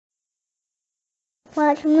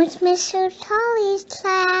Welcome with Mr. Tully's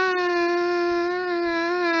class.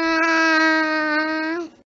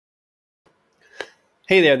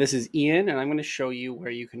 Hey there, this is Ian, and I'm going to show you where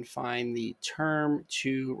you can find the Term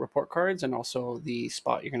 2 report cards and also the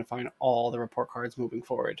spot you're going to find all the report cards moving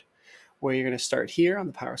forward. Where you're going to start here on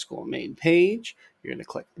the PowerSchool main page, you're going to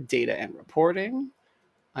click Data and Reporting.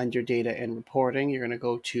 Under Data and Reporting, you're going to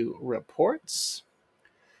go to Reports.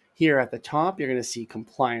 Here at the top, you're going to see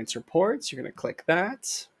Compliance Reports. You're going to click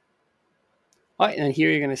that. All right, and then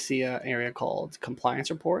here you're going to see an area called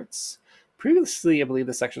Compliance Reports. Previously, I believe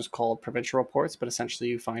the section is called Provincial Reports, but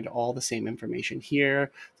essentially you find all the same information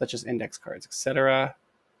here, such as index cards, etc.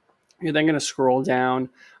 You're then going to scroll down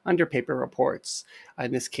under Paper Reports.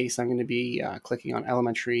 In this case, I'm going to be clicking on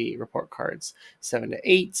Elementary Report Cards 7 to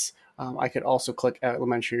 8. I could also click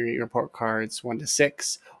Elementary Report Cards 1 to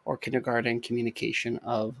 6 or Kindergarten Communication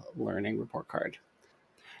of Learning Report Card.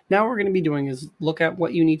 Now what we're going to be doing is look at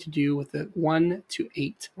what you need to do with the 1 to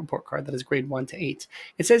 8 report card, that is grade 1 to 8.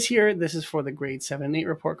 It says here this is for the grade 7 and 8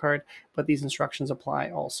 report card, but these instructions apply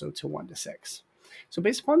also to 1 to 6. So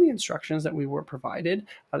based upon the instructions that we were provided,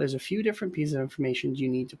 there's a few different pieces of information you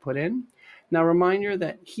need to put in. Now, reminder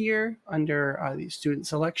that here under the student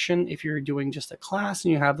selection, if you're doing just a class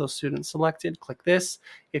and you have those students selected, click this.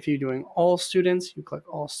 If you're doing all students, you click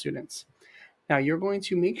all students. Now you're going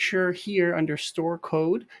to make sure here under store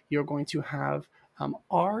code, you're going to have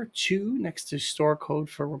R2 next to store code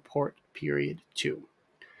for report period 2.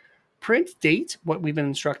 Print date, what we've been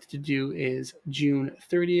instructed to do is June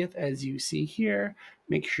 30th, as you see here.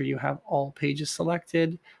 Make sure you have all pages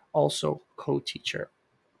selected, also co-teacher.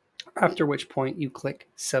 After which point you click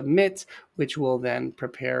submit, which will then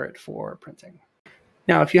prepare it for printing.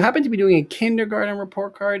 Now, if you happen to be doing a kindergarten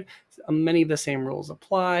report card, many of the same rules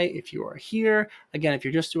apply. If you are here, again, if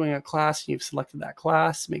you're just doing a class and you've selected that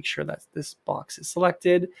class, make sure that this box is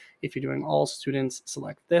selected. If you're doing all students,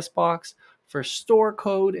 select this box. For store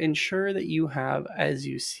code, ensure that you have, as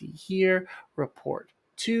you see here, report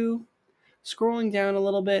 2. Scrolling down a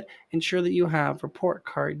little bit, ensure that you have report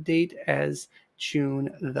card date as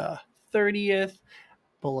June the 30th.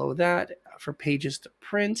 Below that, for pages to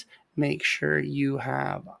print, make sure you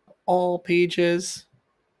have all pages.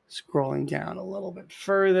 Scrolling down a little bit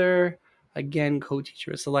further, again,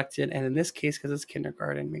 co-teacher is selected, and in this case, because it's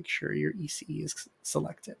kindergarten, make sure your ECE is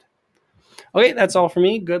selected. Okay, that's all for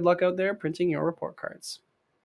me. Good luck out there printing your report cards.